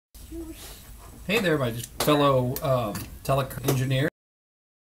Hey there, my fellow tele engineers.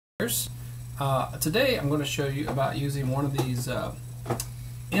 Today I'm going to show you about using one of these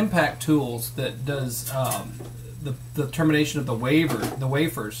impact tools that does the termination of the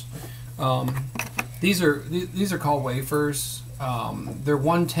wafers. These are called wafers. They're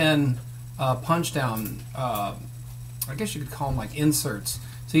 110 punch down. I guess you could call them like inserts.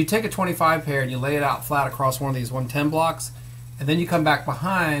 So you take a 25 pair and you lay it out flat across one of these 110 blocks, and then you come back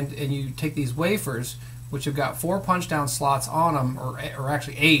behind and you take these wafers, which have got 4 punch down slots on them, or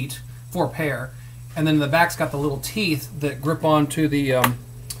actually 8, 4 pair, and then the back's got the little teeth that grip onto the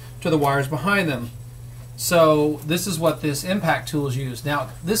wires behind them. So this is what this impact tool is used.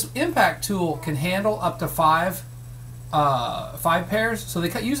 Now this impact tool can handle up to 5 pairs. So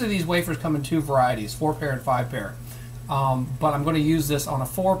usually these wafers come in 2 varieties, 4 pair and 5 pair. But I'm going to use this on a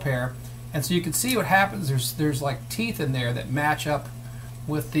 4 pair, and so you can see what happens. There's like teeth in there that match up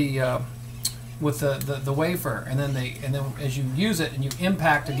with the wafer, and then as you use it and you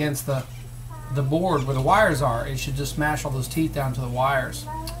impact against the board where the wires are, it should just smash all those teeth down to the wires.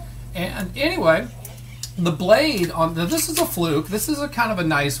 And anyway, the blade on this is a Fluke. This is a kind of a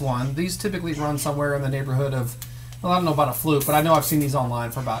nice one. These typically run somewhere in the neighborhood of, well, I don't know about a Fluke, but I know I've seen these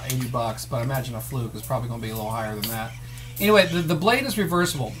online for about 80 bucks, but I imagine a Fluke is probably going to be a little higher than that. Anyway, the blade is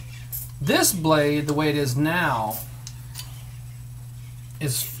reversible. This blade, the way it is now,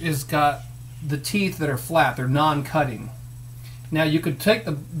 is got the teeth that are flat. They're non-cutting. Now you could take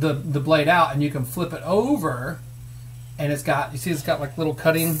the blade out and you can flip it over, and it's got, you see it's got like little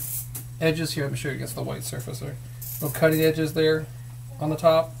cutting edges here. Let me show you against the white surface there. Little cutting edges there on the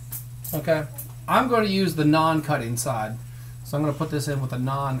top. Okay. I'm going to use the non-cutting side. So I'm going to put this in with the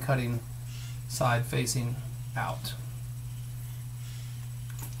non-cutting side facing out.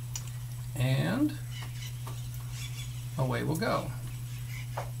 And away we'll go.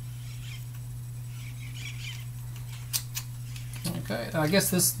 Okay, I guess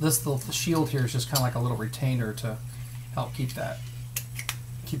the shield here is just kind of like a little retainer to help keep that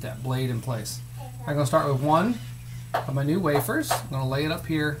blade in place. I'm going to start with one of my new wafers. I'm going to lay it up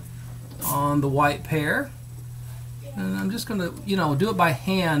here on the white pair, and I'm just going to, do it by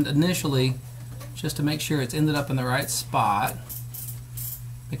hand initially, just to make sure it's ended up in the right spot,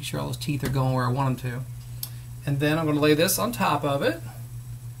 making sure all those teeth are going where I want them to. And then I'm going to lay this on top of it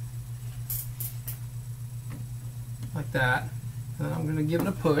like that, and then I'm going to give it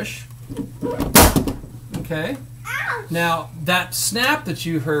a push. Okay. Now that snap that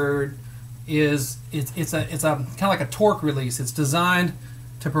you heard it's a kind of like a torque release. It's designed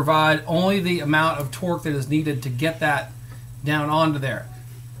to provide only the amount of torque that is needed to get that down onto there.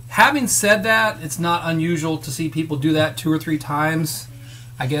 Having said that, it's not unusual to see people do that 2 or 3 times.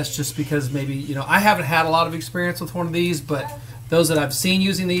 I guess just because maybe, I haven't had a lot of experience with one of these, but those that I've seen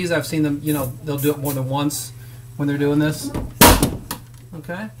using these, I've seen them, they'll do it more than once when they're doing this.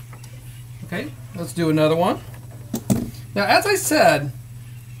 Okay. Okay, let's do another one. Now, as I said,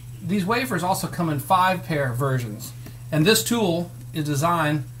 these wafers also come in 5 pair versions, and this tool is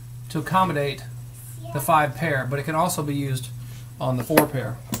designed to accommodate the 5 pair, but it can also be used on the 4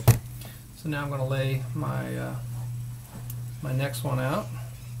 pair. So now I'm going to lay my my next one out.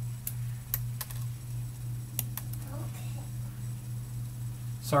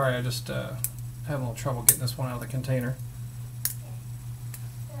 Sorry, I just having a little trouble getting this one out of the container.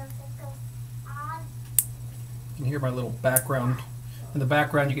 You can hear my little background. In the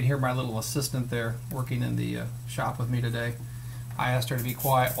background you can hear my little assistant there working in the shop with me today. I asked her to be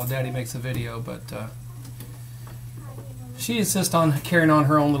quiet while Daddy makes a video, but she insists on carrying on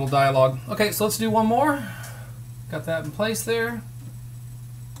her own little dialogue. Okay, so let's do one more. Got that in place there.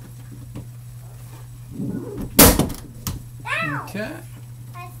 Okay.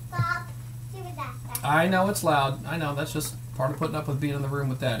 I know it's loud. I know, that's just part of putting up with being in the room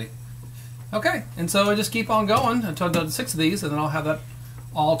with Daddy. Okay, and so I just keep on going until I've done 6 of these, and then I'll have that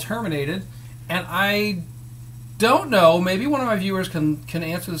all terminated. And I don't know, maybe one of my viewers can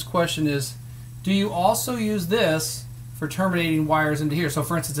answer this question, is do you also use this for terminating wires into here? So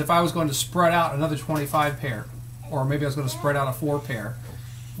for instance, if I was going to spread out another 25 pair, or maybe I was going to spread out a 4 pair,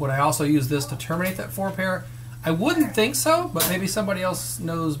 would I also use this to terminate that 4 pair? I wouldn't think so, but maybe somebody else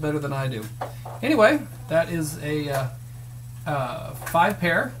knows better than I do. Anyway, that is a 5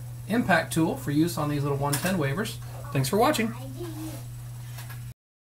 pair impact tool for use on these little 110 wafers. Thanks for watching.